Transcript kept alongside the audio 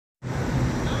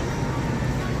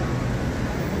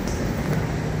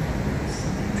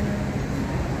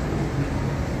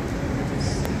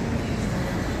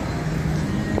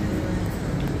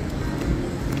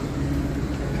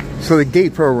So the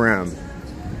gate program,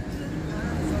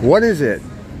 what is it?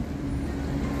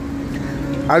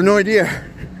 I have no idea.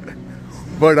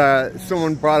 But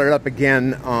someone brought it up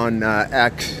again on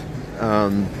X,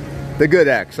 the good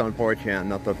X on 4chan,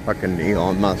 not the fucking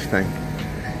Elon Musk thing.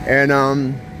 And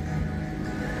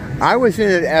I was in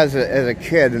it as a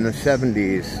kid in the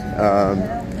 70's.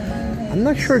 I'm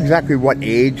not sure exactly what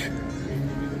age.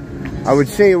 I would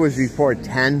say it was before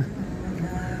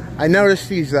 10. I noticed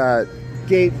these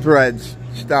gate threads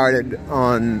started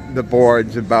on the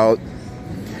boards about,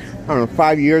 I don't know,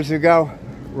 5 years ago.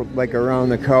 Like around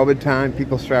the COVID time,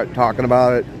 people start talking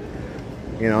about it.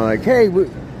 You know, like, hey, do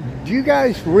you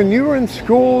guys, when you were in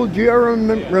school, do you ever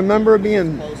remember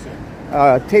being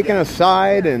taken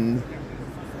aside and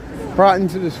brought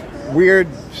into this weird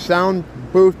sound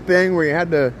booth thing where you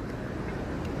had to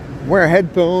wear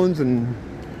headphones and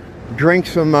drink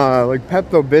some like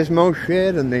Pepto-Bismol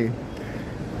shit, and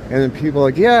then people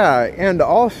like, yeah, and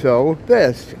also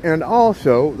this, and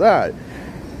also that.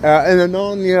 And then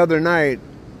on the other night,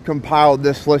 compiled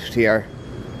this list here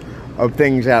of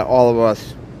things that all of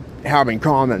us have in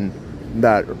common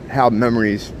that have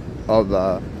memories of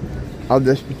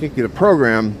this particular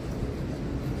program.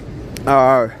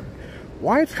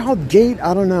 Why it's called Gate,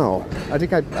 I don't know. I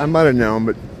think I might have known,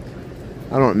 but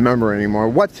I don't remember anymore.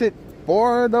 What's it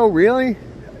for, though, really?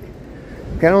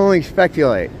 Can only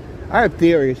speculate. I have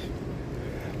theories.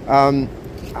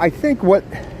 I think what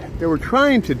they were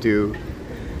trying to do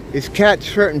is catch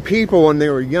certain people when they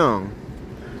were young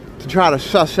to try to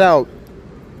suss out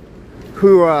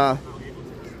who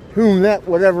met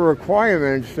whatever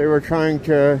requirements they were trying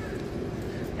to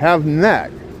have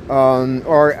met.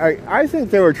 Or I think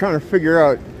they were trying to figure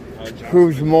out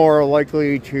who's more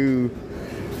likely to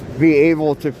be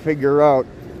able to figure out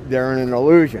they're in an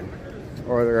illusion,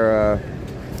 or they're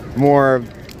more,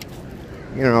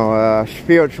 you know,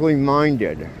 spiritually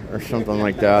minded or something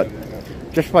like that,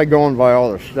 just by going by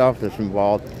all the stuff that's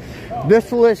involved.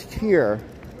 This list here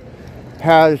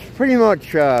has pretty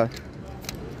much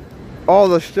all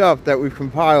the stuff that we've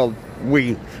compiled,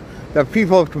 that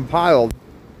people have compiled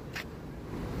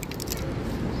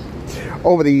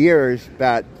over the years,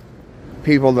 that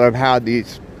people that have had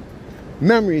these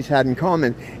memories had in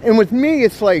common. And with me,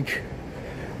 it's like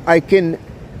I can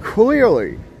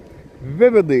clearly,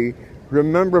 vividly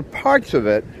remember parts of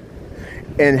it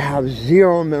and have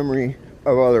zero memory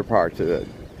of other parts of it.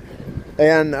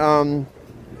 And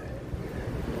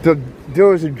there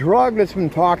was a drug that's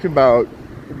been talked about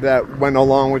that went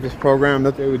along with this program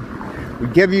that they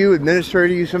would give you, administer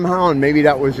to you somehow, and maybe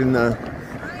that was in the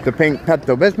pink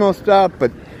Pepto-Bismol stuff, but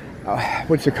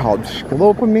what's it called?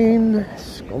 Scolopamine?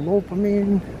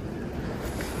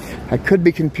 I could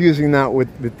be confusing that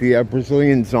with the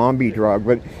Brazilian zombie drug,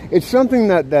 but it's something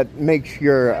that makes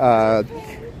your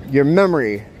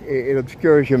memory, it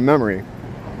obscures your memory.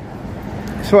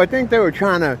 So I think they were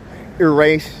trying to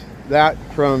erase that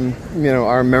from, you know,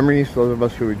 our memories, those of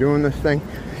us who were doing this thing.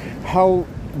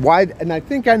 Why, and I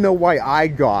think I know why I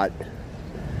got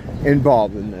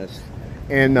involved in this.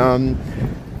 And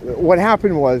what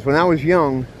happened was, when I was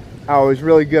young, I was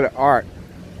really good at art.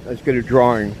 I was good at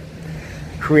drawing,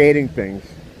 creating things.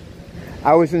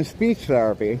 I was in speech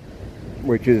therapy,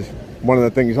 which is one of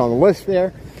the things on the list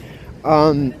there.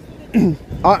 One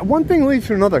thing leads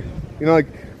to another. You know, like,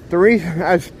 the reason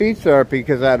I had speech therapy,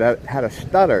 because I had a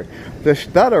stutter. The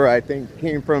stutter, I think,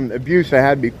 came from abuse I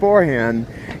had beforehand,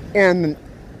 and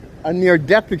a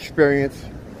near-death experience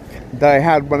that I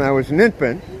had when I was an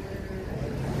infant.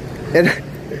 And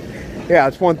yeah,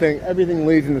 it's one thing. Everything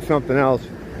leads into something else.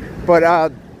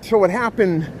 But so what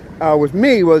happened with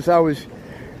me was how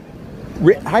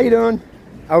you doing?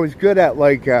 I was good at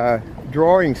like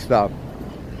drawing stuff,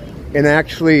 and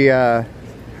actually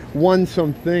won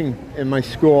something in my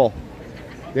school.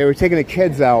 They were taking the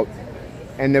kids out,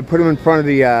 and they put them in front of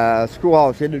the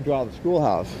schoolhouse. They had to draw the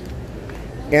schoolhouse,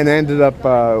 and I ended up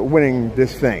winning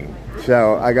this thing.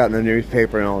 So I got in the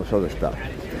newspaper and all this other stuff.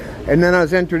 And then I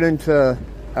was entered into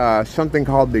something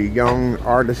called the Young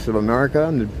Artists of America,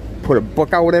 and they put a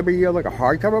book out every year, like a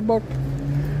hardcover book.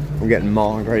 I'm getting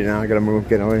mauled right now. I gotta move,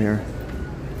 get over here.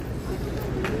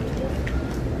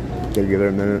 Gotta give it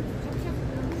a minute.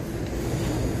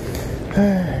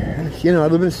 You know, I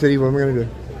live in the city. What am I gonna do?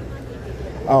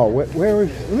 Oh, where is?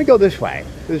 Let me go this way.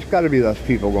 There's got to be less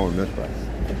people going this way,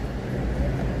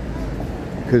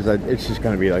 because it's just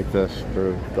gonna be like this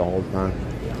for the whole time.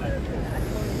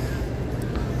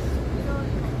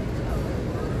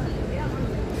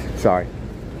 Sorry.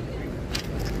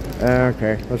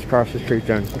 Okay, let's cross the street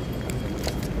then.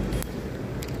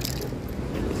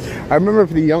 I remember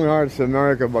for the Young Artists of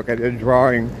America book, I did a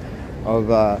drawing of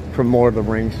from Lord of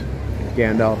the Rings,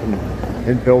 Gandalf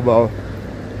and Bilbo,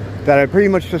 that I pretty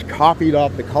much just copied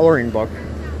off the coloring book,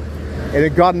 and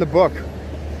it got in the book.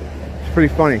 It's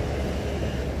pretty funny.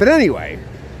 But anyway,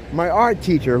 my art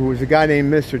teacher, who was a guy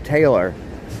named Mr. Taylor,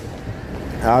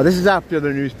 this is after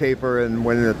the newspaper and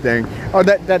winning the thing. Oh,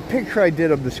 that picture I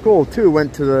did of the school too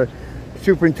went to the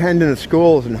superintendent of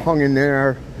schools and hung in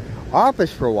their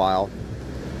office for a while,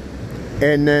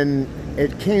 and then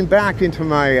it came back into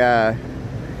my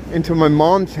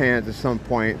mom's hands at some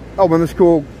point. Oh, when the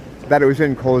school that it was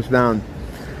in closed down.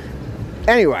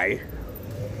 Anyway,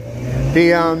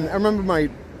 I remember my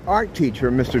art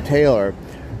teacher, Mr. Taylor,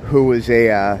 who was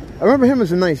I remember him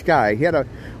as a nice guy. He had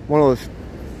one of those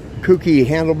kooky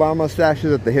handlebar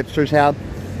mustaches that the hipsters have.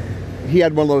 He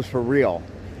had one of those for real.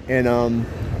 And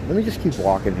let me just keep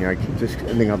walking here. I keep just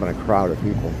ending up in a crowd of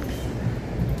people.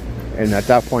 And at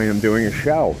that point, I'm doing a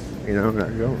show. You know, I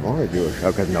don't want to do a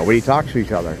show because nobody talks to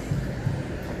each other.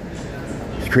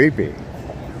 It's creepy.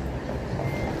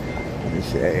 Let me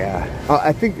see, yeah.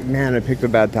 I think, man, I picked a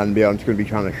bad time to be out. I'm just going to be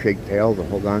trying to shake tails the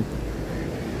whole time.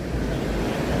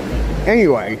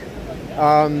 Anyway,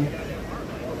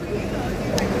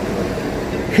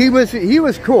 he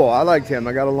was cool. I liked him.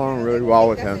 I got along really well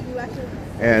with him.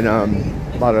 And a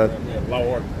lot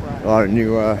of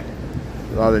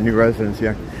new residents.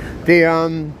 Yeah,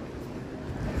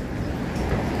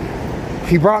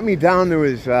 he brought me down to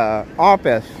his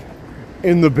office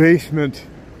in the basement,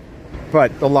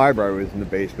 but the library was in the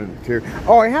basement too.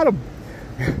 Oh, I had a.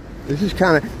 This is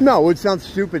kind of no. It would sound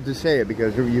stupid to say it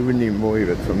because you wouldn't even believe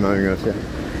it. So I'm not even gonna say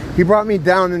it. He brought me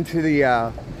down into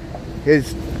the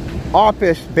his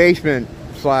office basement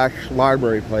 /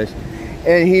 library place,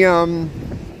 and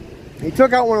he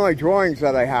took out one of my drawings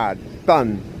that I had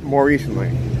done more recently.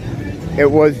 It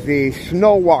was the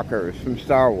Snow Walkers from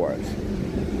Star Wars.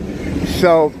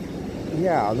 So,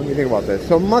 yeah, let me think about this.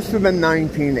 So it must have been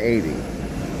 1980.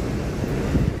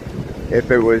 If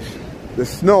it was the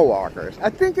Snow Walkers. I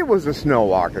think it was the Snow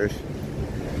Walkers.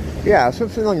 Yeah,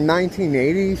 something like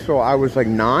 1980, so I was like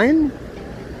 9?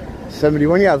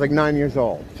 71, yeah, I was like 9 years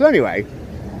old. So anyway,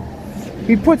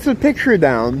 he puts the picture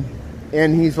down,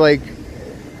 and he's like,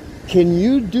 can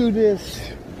you do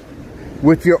this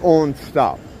with your own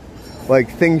stuff? Like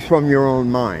things from your own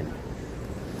mind.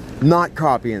 Not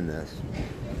copying this.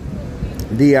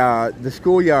 The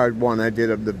schoolyard one I did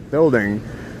of the building,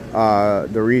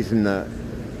 the reason that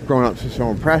grown-ups are so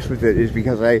impressed with it is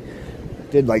because I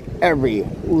did like every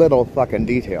little fucking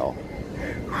detail.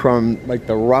 From like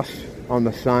the rust on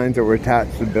the signs that were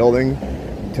attached to the building,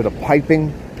 to the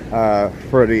piping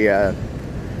for the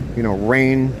you know,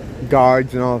 rain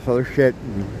guards and all this other shit.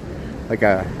 And like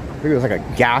I think it was like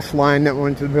a gas line that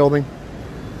went to the building.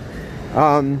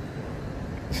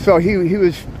 So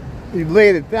he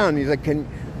laid it down. He's like,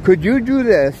 could you do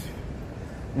this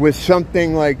with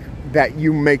something like that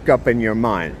you make up in your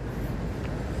mind?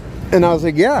 And I was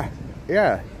like, yeah,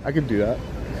 I could do that.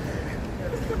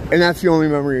 And that's the only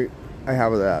memory I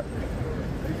have of that.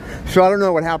 So I don't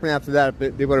know what happened after that.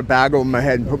 If they put a bag over my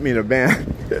head and put me in a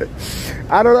van.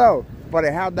 I don't know. But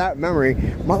I have that memory.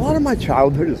 A lot of my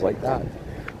childhood is like that.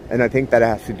 And I think that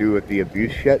has to do with the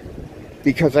abuse shit.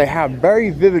 Because I have very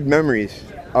vivid memories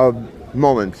of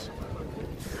moments.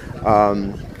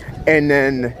 And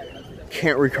then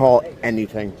can't recall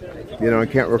anything. You know, I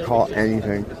can't recall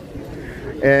anything.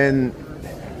 And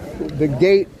the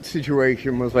gate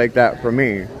situation was like that for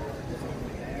me.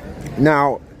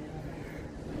 Now,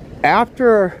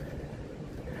 after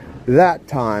that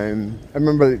time, I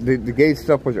remember the gate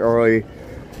stuff was early.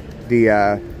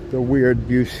 The weird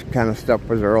abuse kind of stuff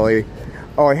was early.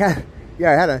 Oh, I had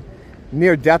a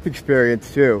near-death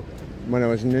experience too when I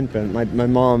was an infant. My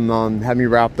mom had me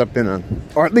wrapped up in a,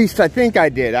 or at least I think I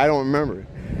did. I don't remember.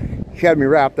 She had me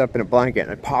wrapped up in a blanket,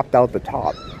 and I popped out the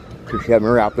top because she had me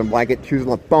wrapped in a blanket. She was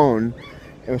on the phone,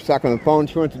 and was stuck on the phone.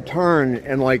 She went to turn,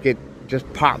 and like it just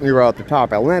popped me right out the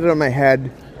top. I landed on my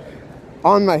head.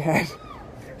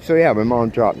 So yeah, my mom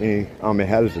dropped me on my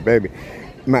head as a baby.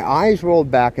 My eyes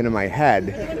rolled back into my head,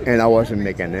 and I wasn't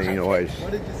making any noise.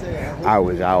 I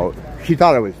was out. She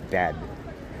thought I was dead,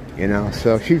 you know.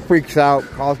 So she freaks out,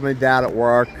 calls my dad at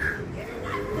work,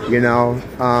 you know.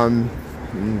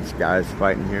 This guy's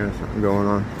fighting here, something going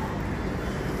on.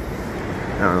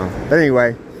 I don't know. But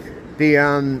anyway,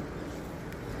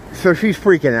 so she's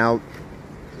freaking out.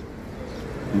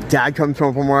 Dad comes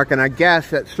home from work, and I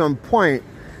guess at some point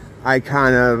I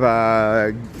kind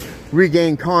of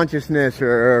regained consciousness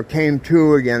or came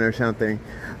to again or something.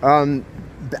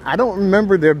 I don't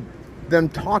remember them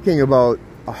talking about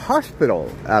a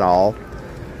hospital at all.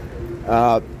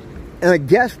 And I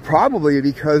guess probably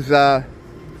because,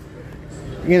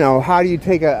 you know, how do you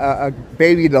take a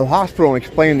baby to the hospital and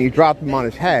explain that you dropped him on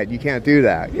his head? You can't do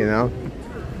that, you know?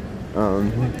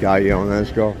 Guy yelling at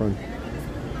his girlfriend.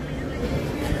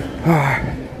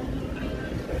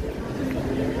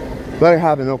 Better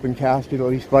have an open casket at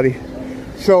least, buddy.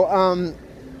 So, I'm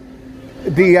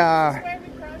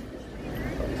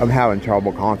having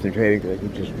trouble concentrating because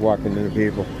I'm just walking into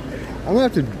people. I'm gonna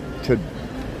have to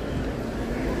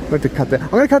cut that. I'm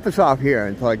gonna cut this off here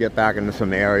until I get back into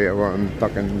some area where I'm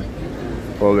fucking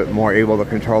a little bit more able to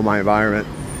control my environment.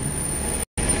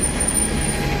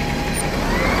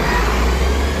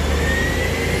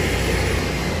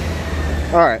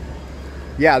 All right.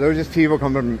 Yeah, there was just people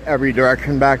coming from every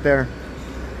direction back there,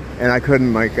 and I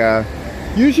couldn't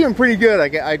usually I'm pretty good. I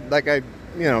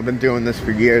you know, been doing this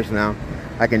for years now.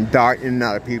 I can dart in and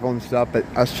out of people and stuff, but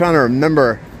I was trying to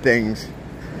remember things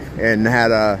and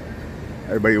had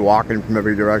everybody walking from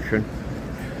every direction.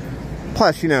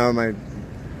 Plus, you know, my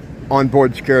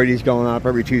onboard security is going up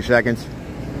every 2 seconds.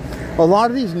 A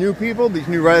lot of these new people, these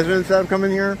new residents that have come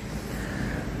in here,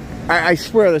 I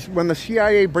swear this, when the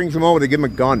CIA brings them over, they give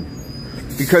them a gun.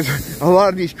 Because a lot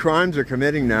of these crimes they're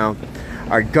committing now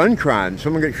are gun crimes.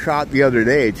 Someone got shot the other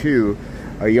day, too,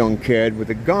 a young kid with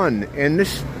a gun. And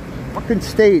this fucking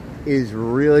state is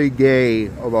really gay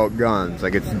about guns.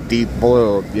 Like, it's deep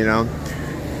blue, you know?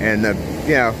 And,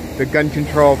 you know, the gun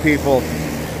control people,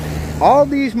 all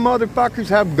these motherfuckers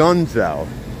have guns, though.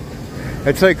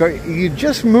 It's like, you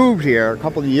just moved here a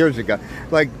couple of years ago.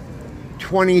 Like,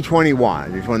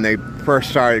 2021 is when they first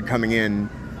started coming in,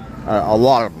 a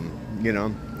lot of them, you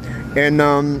know?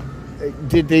 And,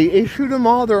 did they issue them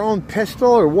all their own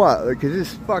pistol or what? Because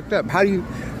it's fucked up. How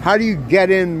do you get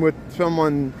in with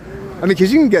someone? I mean,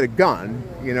 because you can get a gun,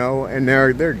 you know, and there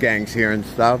are gangs here and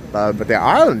stuff, but the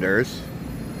Islanders,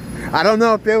 I don't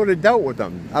know if they would have dealt with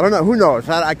them. I don't know. Who knows?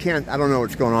 I don't know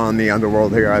what's going on in the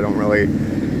underworld here. I don't really,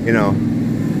 you know,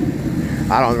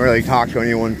 I don't really talk to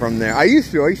anyone from there. I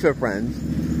used to have friends,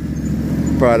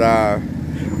 but a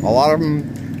lot of them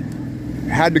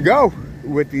had to go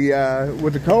with the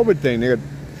COVID thing. They got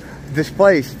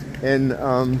displaced, and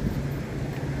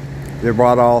they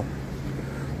brought all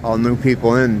new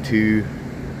people in to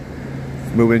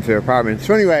move into their apartments.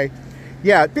 So anyway,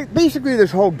 yeah, basically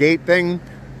this whole gate thing,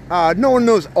 no one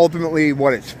knows ultimately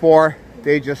what it's for.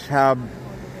 They just have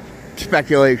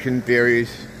speculation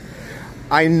theories.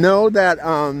 I know that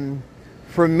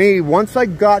for me, once I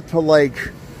got to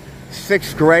like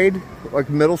 6th grade, like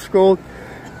middle school,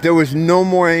 there was no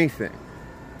more anything.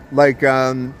 Like,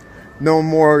 no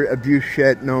more abuse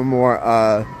shit, no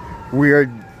more weird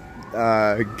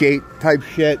gate type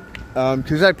shit.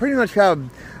 Because I pretty much I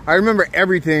remember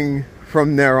everything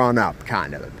from there on up,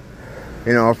 kind of.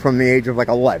 You know, from the age of like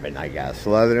 11, I guess.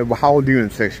 11, how old are you in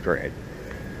 6th grade?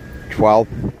 12?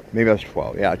 Maybe I was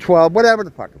 12. Yeah, 12, whatever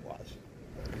the fuck it was.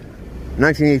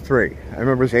 1983. I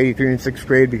remember it was 83 in 6th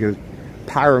grade because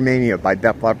Pyromania by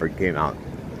Def Leppard came out.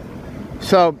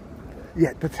 So,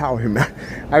 yeah, that's how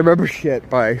I remember shit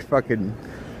by fucking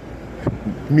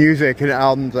music and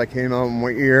albums that came out in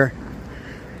what year.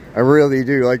 I really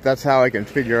do. Like, that's how I can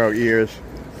figure out years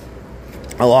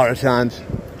a lot of times.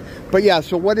 But yeah,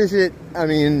 so what is it? I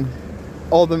mean,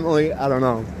 ultimately, I don't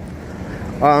know.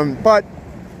 But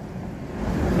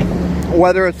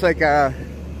whether it's like a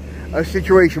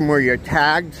situation where you're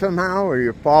tagged somehow or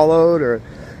you're followed, or,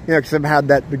 you know, because I've had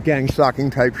the gang stalking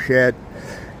type shit.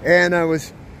 And I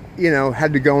was, you know,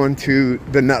 had to go into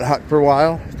the nut hut for a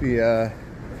while, the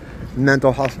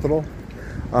mental hospital.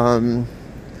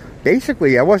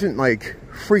 Basically, I wasn't like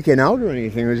freaking out or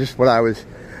anything. It was just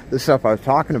the stuff I was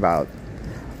talking about.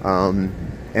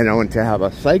 And I went to have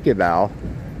a psych eval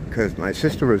because my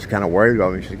sister was kind of worried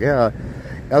about me. She's like, yeah,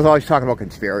 I was always talking about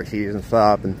conspiracies and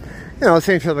stuff, and, you know, the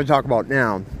same stuff I talk about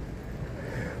now.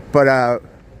 But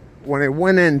when I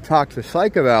went in and talked to the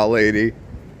psych eval lady,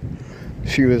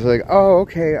 she was like, oh,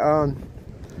 okay,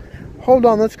 hold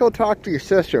on, let's go talk to your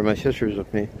sister. My sister's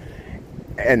with me.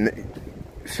 And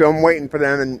so I'm waiting for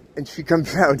them, and she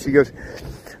comes out and she goes,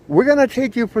 we're going to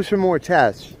take you for some more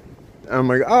tests. I'm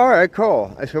like, all right,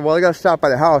 cool. I said, well, I got to stop by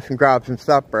the house and grab some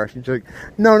stuff first. She's like,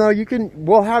 no,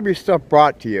 we'll have your stuff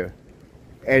brought to you.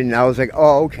 And I was like,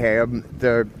 oh, okay,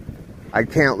 I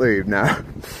can't leave now.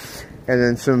 And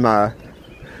then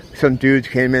some dudes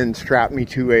came in and strapped me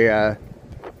to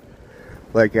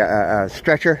a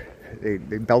stretcher.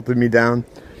 They belted me down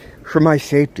for my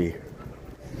safety.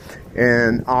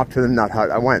 And off to the nut hut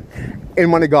I went.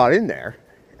 And when I got in there,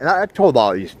 and I've told a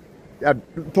lot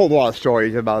of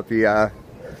stories about the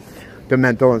the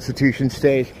mental institution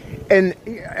stage. And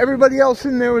everybody else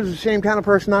in there was the same kind of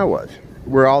person I was.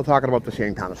 We're all talking about the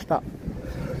same kind of stuff.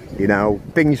 You know,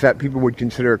 things that people would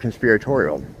consider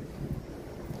conspiratorial.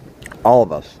 All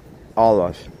of us. All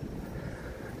of us.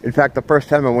 In fact, the first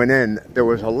time I went in, there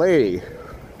was a lady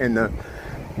in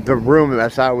the room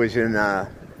as I was in,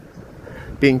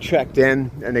 being checked in,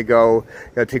 and they go,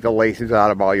 you gotta take the laces out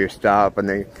of all your stuff, and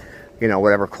they, you know,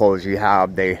 whatever clothes you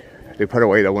have, they put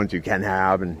away the ones you can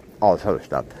have, and all this other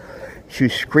stuff. She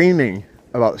was screaming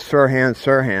about Sirhan,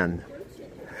 Sirhan,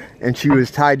 and she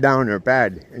was tied down in her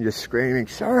bed, and just screaming,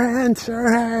 Sirhan,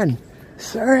 Sirhan,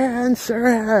 Sirhan,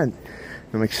 Sirhan.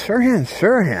 I'm like, Sirhan,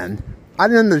 Sirhan? I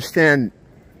didn't understand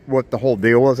what the whole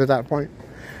deal was at that point.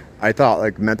 I thought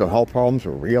like mental health problems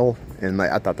were real, and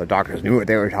like I thought the doctors knew what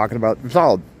they were talking about. It was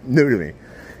all new to me.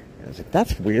 And I was like,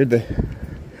 that's weird.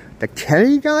 The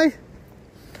Kennedy guy?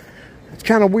 It's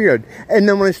kind of weird. And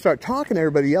then when I start talking to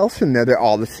everybody else in there, they're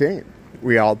all the same.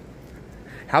 We all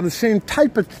have the same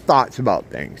type of thoughts about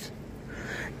things.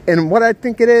 And what I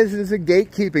think it is a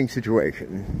gatekeeping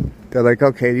situation. They're like,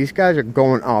 okay, these guys are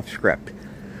going off script.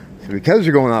 So because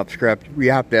they're going off script, we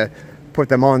have to put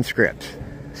them on script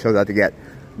so that they get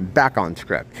back on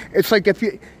script. It's like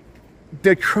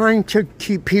they're trying to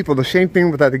keep people, the same thing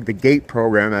with, I think, the GATE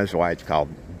program, that's why it's called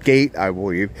GATE, I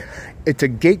believe. It's a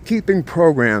gatekeeping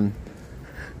program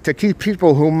to keep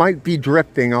people who might be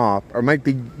drifting off or might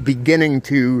be beginning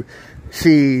to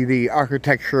see the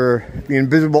architecture, the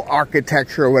invisible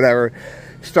architecture or whatever,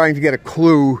 starting to get a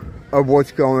clue of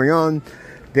what's going on.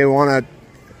 They want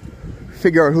to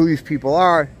figure out who these people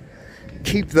are,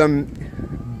 keep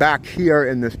them back here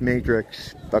in this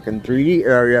matrix fucking 3D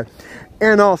area,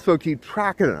 and also keep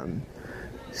track of them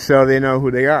so they know who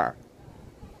they are.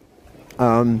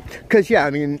 Because yeah,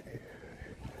 I mean,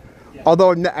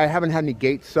 although I haven't had any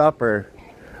gate stuff or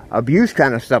abuse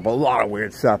kind of stuff, a lot of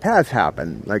weird stuff has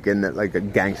happened, like in the, like a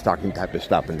gang stalking type of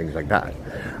stuff and things like that.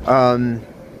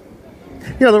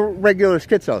 You know, the regular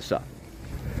schizo stuff.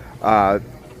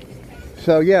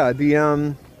 So yeah,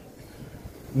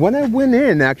 when I went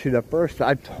in, actually, the first,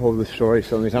 I've told the story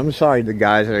so many times. I'm sorry to the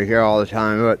guys that are here all the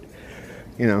time, but,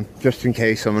 you know, just in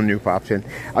case someone new pops in.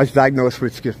 I was diagnosed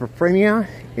with schizophrenia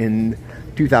in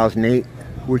 2008,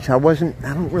 which I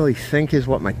don't really think is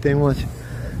what my thing was.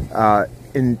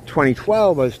 In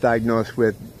 2012, I was diagnosed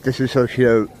with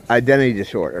dissociative identity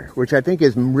disorder, which I think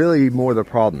is really more the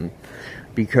problem,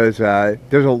 because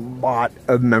there's a lot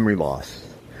of memory loss.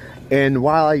 And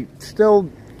while I still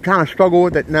kind of struggle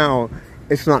with it now,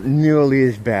 it's not nearly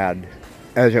as bad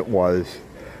as it was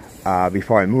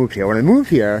before I moved here. When I moved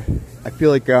here, I feel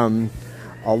like a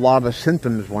lot of the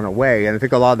symptoms went away, and I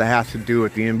think a lot of that has to do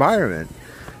with the environment.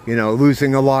 You know,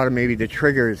 losing a lot of maybe the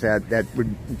triggers that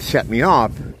would set me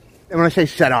off. And when I say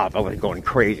set off, I wasn't going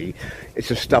crazy. It's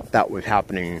the stuff that was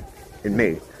happening in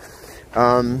me.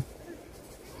 But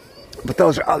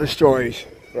those are other stories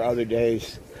for other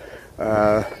days.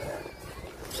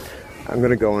 I'm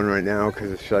going to go in right now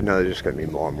because I know there's just going to be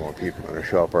more and more people going to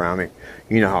show up around me.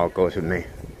 You know how it goes with me.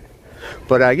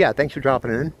 But yeah, thanks for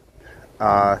dropping in.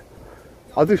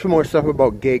 I'll do some more stuff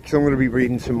about GATE, because I'm going to be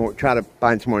reading some more, try to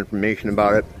find some more information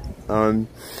about it. And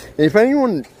if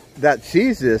anyone that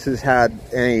sees this has had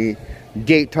any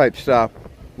GATE type stuff,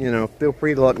 you know, feel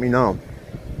free to let me know.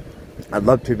 I'd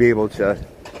love to be able to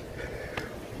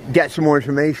get some more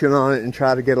information on it and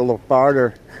try to get a little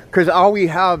farther. Because all we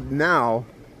have now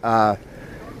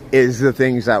is the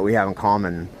things that we have in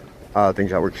common,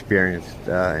 things that we're experienced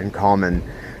in common.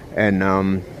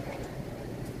 And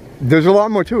there's a lot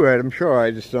more to it, I'm sure.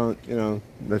 I just don't, you know,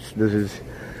 this is,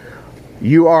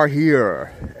 you are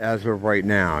here as of right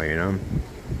now, you know.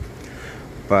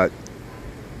 But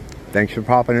thanks for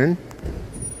popping in.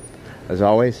 As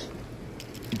always,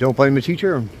 don't blame the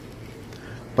teacher,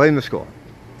 blame the school.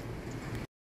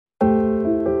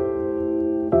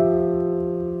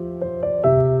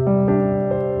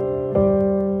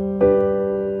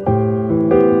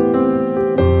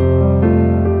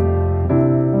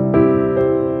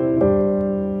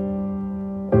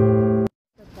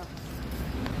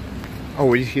 Oh,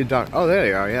 we just get done. Oh, there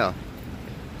they are, yeah.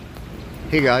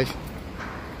 Hey guys.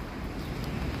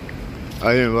 How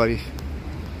you doing, buddies?